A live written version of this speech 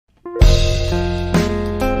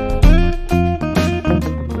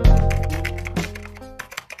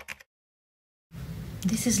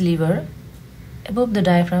This is liver. Above the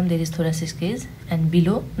diaphragm there is thoracic cage, and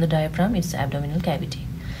below the diaphragm is the abdominal cavity.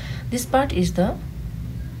 This part is the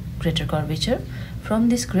greater curvature. From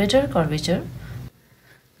this greater curvature,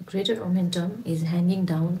 the greater omentum is hanging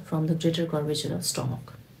down from the greater curvature of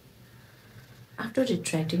stomach. After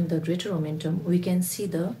retracting the greater omentum, we can see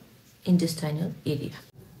the intestinal area.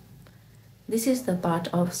 This is the part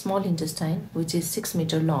of small intestine which is 6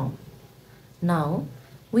 meters long. Now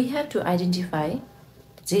we have to identify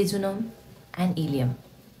jejunum and ileum.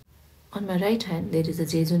 On my right hand there is a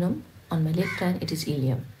jejunum, on my left hand it is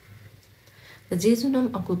ileum. The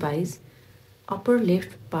jejunum occupies upper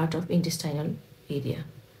left part of intestinal area.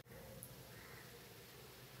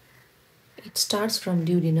 It starts from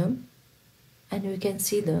duodenum and we can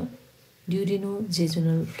see the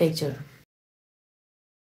duodenojejunal flexure.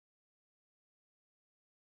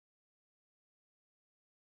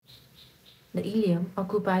 The ileum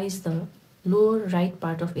occupies the lower right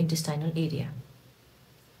part of intestinal area.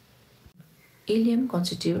 Ileum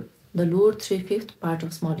constitutes the lower 3/5 part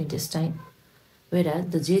of small intestine, whereas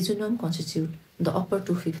the jejunum constitutes the upper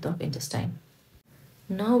 2/5 of intestine.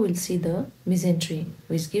 Now we'll see the mesentery,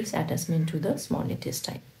 which gives attachment to the small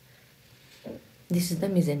intestine. This is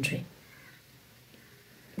the mesentery.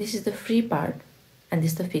 This is the free part and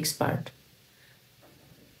this is the fixed part.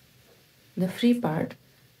 The free part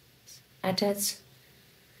attaches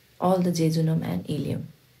all the jejunum and ileum.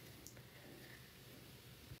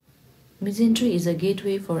 Mesentery is a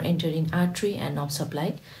gateway for entering artery and nerve supply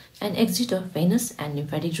and exit of venous and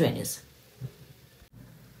lymphatic drainage.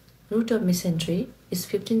 Root of mesentery is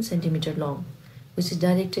 15 cm long, which is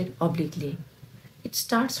directed obliquely. It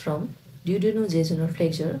starts from duodenojejunal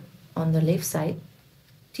flexure on the left side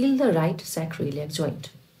till the right sacroiliac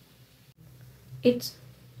joint. It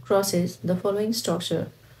crosses the following structure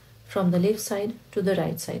from the left side to the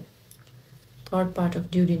right side: third part of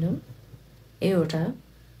duodenum, aorta,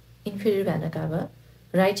 inferior vena cava,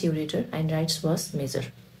 right ureter and right vas major.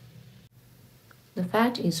 The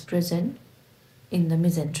fat is present in the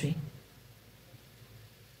mesentery.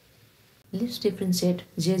 Let's differentiate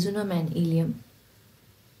jejunum and ileum.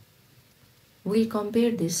 We'll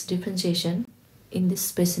compare this differentiation in this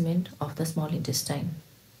specimen of the small intestine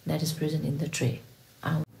that is present in the tray.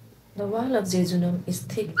 The wall of jejunum is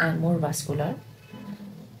thick and more vascular,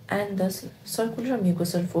 and the circular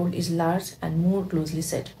mucosal fold is large and more closely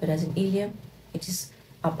set, whereas in ileum it is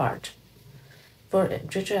apart for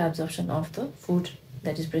greater absorption of the food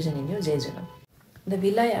that is present in your jejunum. The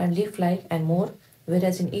villi are leaf-like and more,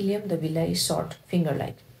 whereas in ileum the villi is short,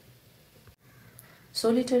 finger-like.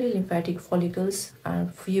 Solitary lymphatic follicles are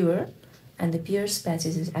fewer and the Pierce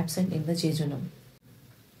patches is absent in the jejunum.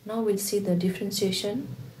 Now we'll see the differentiation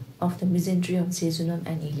of the mesentery of jejunum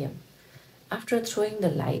and ileum. After throwing the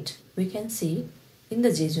light, we can see in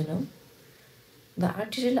the jejunum the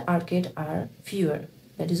arterial arcade are fewer,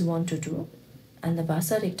 that is 1 to 2, and the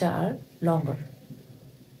vasa recta are longer.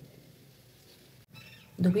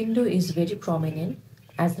 The window is very prominent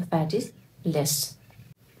as the fat is less.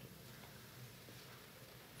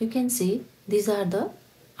 You can see these are the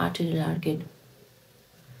arterial arcade.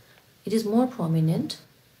 It is more prominent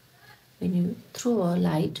when you throw a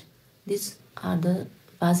light. These are the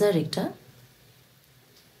vasa recta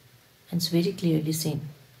and it's very clearly seen,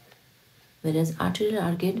 whereas arterial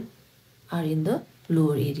arcade are in the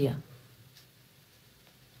lower area.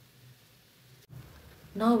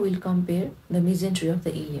 Now we'll compare the mesentery of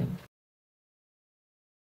the ileum.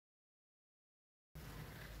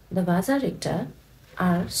 The vasa recta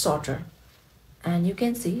are shorter and you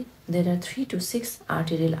can see there are 3 to 6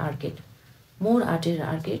 arterial arcade, more arterial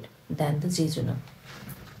arcade than the jejunum.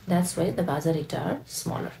 That's why the vasa recta are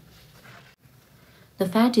smaller. The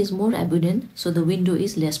fat is more abundant, so the window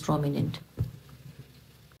is less prominent.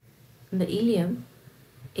 The ileum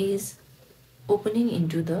is opening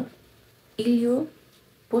into the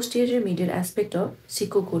ileo-posterior medial aspect of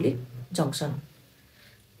cecocolic junction.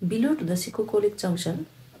 Below to the cecocolic junction,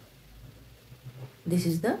 this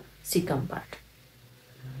is the cecum part.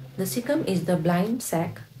 The cecum is the blind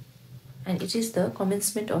sac and it is the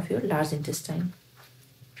commencement of your large intestine.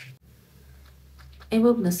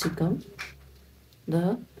 Above the cecum,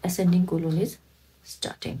 the ascending colon is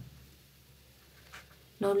starting.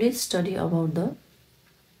 Now let's study about the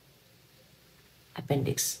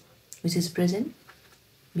appendix, which is present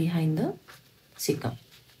behind the cecum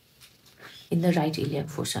in the right iliac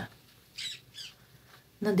fossa.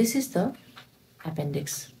 Now this is the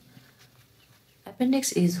appendix.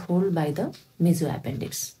 Appendix is held by the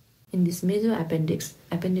mesoappendix. In this mesoappendix,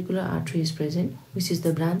 appendicular artery is present, which is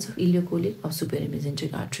the branch of ileocolic of superior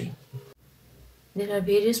mesenteric artery. There are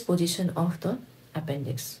various positions of the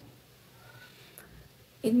appendix.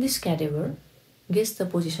 In this cadaver, guess the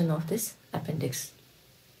position of this appendix.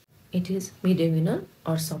 It is mediastinal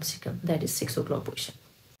or subsequent, that is 6 o'clock position.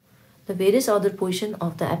 The various other positions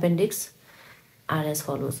of the appendix are as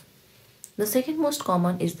follows. The second most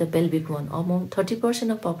common is the pelvic one. Among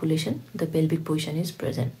 30% of population, the pelvic position is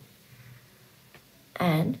present.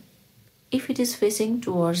 And if it is facing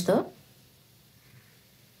towards the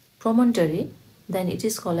promontory, then it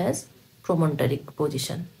is called as promontory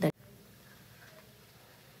position.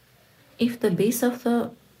 If the base of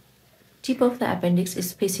the tip of the appendix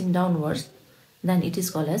is facing downwards, then it is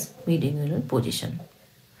called as mediastinal position.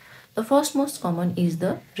 The first most common is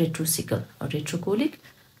the retrocecal or retrocolic.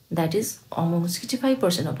 That is, among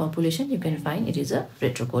 65% of population, you can find it is a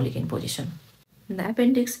retrocolic in position. The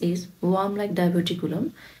appendix is worm-like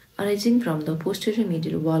diverticulum arising from the posterior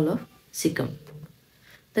medial wall of cecum.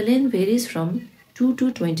 The length varies from 2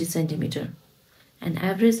 to 20 cm, an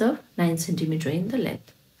average of 9 cm in the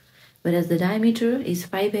length, whereas the diameter is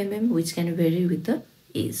 5 mm, which can vary with the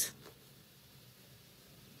age.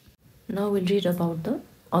 Now we'll read about the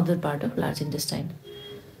other part of large intestine.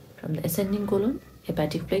 From the ascending colon,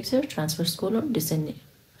 hepatic flexure, transverse colon, descending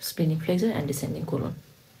splenic flexure, and descending colon.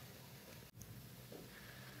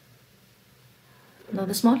 Now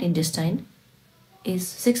the small intestine is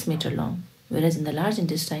 6 meter long, whereas in the large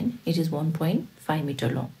intestine it is 1.5 meter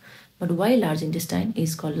long. But why large intestine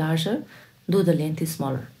is called larger though the length is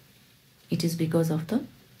smaller? It is because of the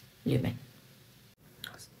lumen.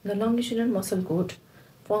 The longitudinal muscle cord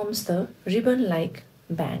forms the ribbon-like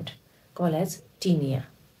band called as tinea.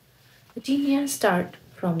 The tinea start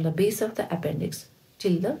from the base of the appendix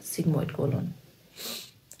till the sigmoid colon.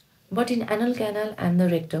 But in anal canal and the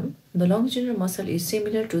rectum, the longitudinal muscle is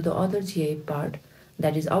similar to the other GI part,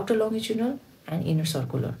 that is outer longitudinal and inner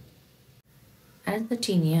circular. As the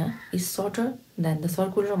tinea is shorter than the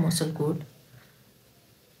circular muscle cord,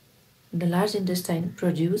 the large intestine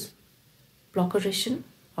produce procuration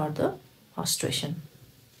or the ostration.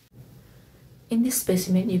 In this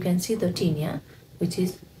specimen, you can see the tinea, which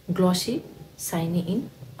is glossy, shiny in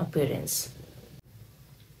appearance.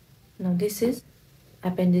 Now this is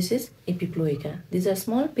appendices epiploica. These are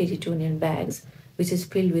small peritoneal bags which is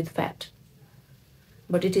filled with fat,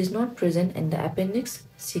 but it is not present in the appendix,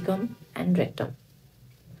 cecum and rectum.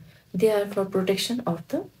 They are for protection of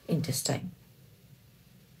the intestine.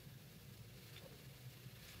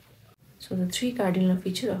 So the three cardinal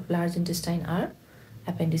features of large intestine are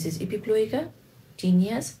appendices epiploica,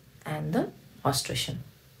 teneas and the ostration.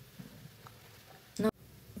 Now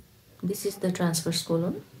this is the transverse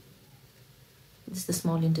colon, this is the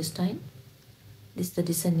small intestine, this is the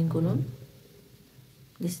descending colon,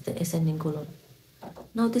 this is the ascending colon.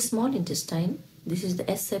 Now the small intestine, this is the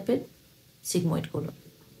S-shaped sigmoid colon,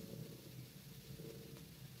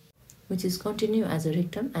 which is continue as a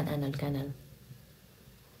rectum and anal canal.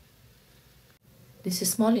 This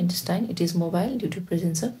is small intestine, it is mobile due to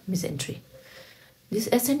presence of mesentery. This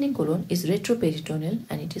ascending colon is retroperitoneal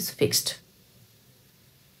and it is fixed.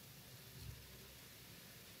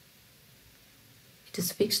 It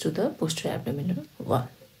is fixed to the posterior abdominal wall.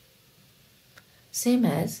 Same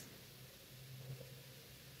as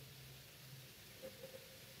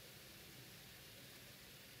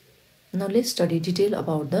now let's study detail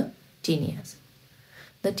about the teneas.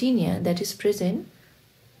 The tinea that is present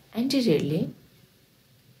anteriorly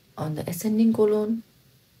on the ascending colon,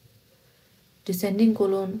 descending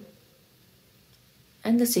colon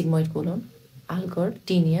and the sigmoid colon are called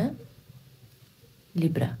tinea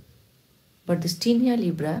libra. But this tinea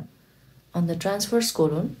libra on the transverse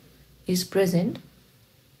colon is present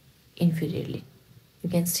inferiorly. You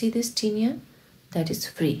can see this tinea that is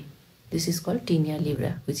free. This is called tinea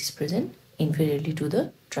libra, which is present inferiorly to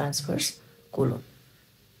the transverse colon.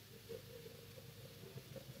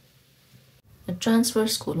 The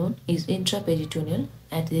transverse colon is intraperitoneal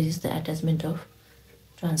and there is the attachment of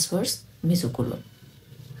transverse mesocolon.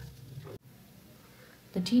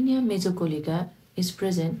 The tinea mesocolica is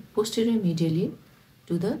present posterior medially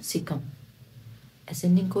to the cecum,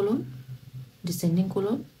 ascending colon, descending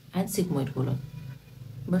colon and sigmoid colon.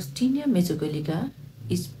 But tinea mesocolica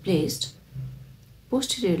is placed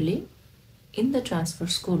posteriorly in the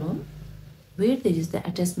transverse colon where there is the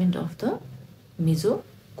attachment of the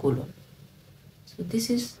mesocolon. So this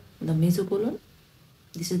is the mesocolon,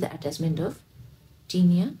 this is the attachment of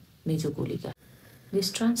tinea mesocolica.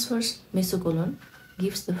 This transverse mesocolon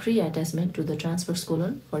gives the free attachment to the transverse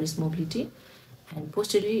colon for its mobility, and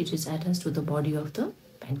posteriorly it is attached to the body of the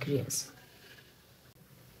pancreas.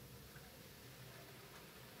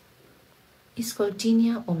 It's called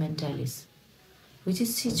tinea omentalis. which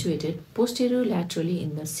is situated posterolaterally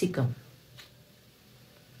in the cecum.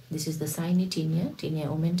 This is the sine tinea, tinea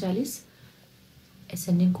aumentalis,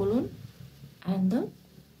 ascending colon, and the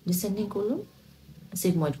descending colon,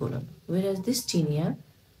 sigmoid colon, whereas this tinea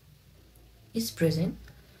is present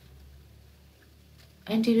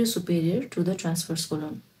anterior superior to the transverse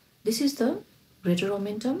colon. This is the greater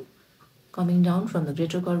omentum coming down from the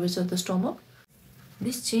greater curvature of the stomach.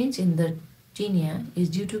 This change in the tinea is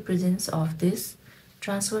due to presence of this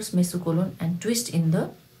transverse mesocolon and twist in the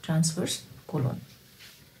transverse colon.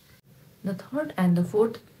 The third and the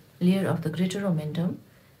fourth layer of the greater omentum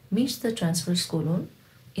meets the transverse colon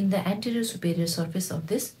in the anterior superior surface of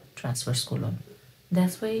this transverse colon.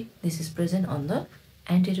 That's why this is present on the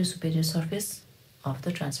anterior superior surface of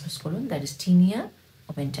the transverse colon, that is tinea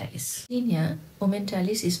aumentalis. Tinea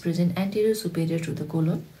aumentalis is present anterior superior to the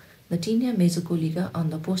colon, the tinea mesocolica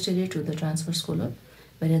on the posterior to the transverse colon,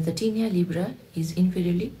 whereas the tinea libera is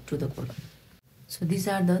inferiorly to the colon. So these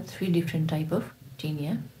are the three different type of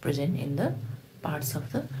tinea present in the parts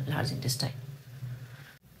of the large intestine.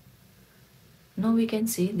 Now we can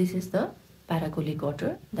see this is the paracolic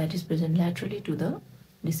gutter that is present laterally to the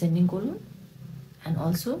descending colon, and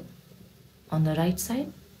also on the right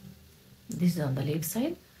side, this is on the left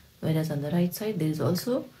side, whereas on the right side there is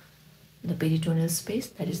also the peritoneal space,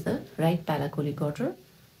 that is the right paracolic gutter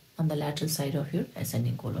on the lateral side of your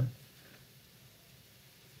ascending colon.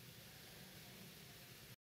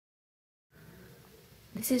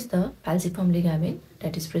 This is the falciform ligament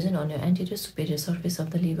that is present on your anterior superior surface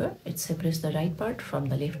of the liver. It separates the right part from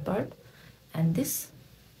the left part, and this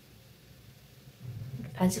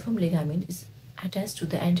falciform ligament is attached to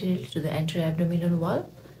the anterior abdominal wall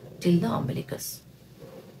till the umbilicus.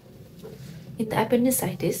 In the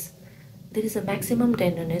appendicitis, there is a maximum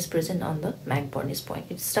tenderness present on the McBurney's point.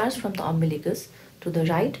 It starts from the umbilicus to the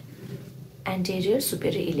right anterior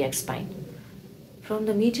superior iliac spine. From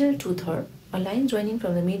the medial 2/3, a line joining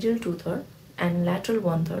from the medial 2/3 and lateral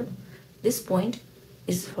 1/3, this point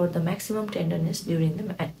is for the maximum tenderness during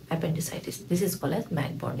the appendicitis. This is called as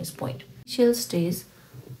McBurney's point. Initial stage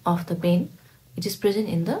of the pain, it is present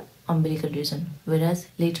in the umbilical region, whereas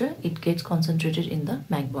later it gets concentrated in the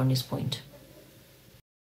McBurney's point.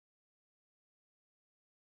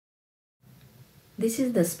 This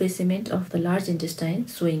is the specimen of the large intestine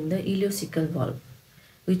showing the ileocecal valve,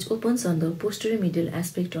 which opens on the posterior medial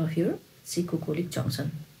aspect of your cecocolic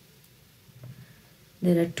junction.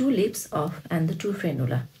 There are two lips and the two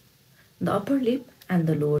frenula, the upper lip and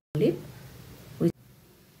the lower lip.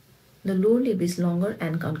 The lower lip is longer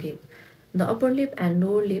and concave. The upper lip and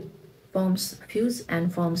lower lip fuse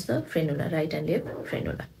and forms the frenula, right and left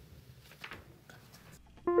frenula.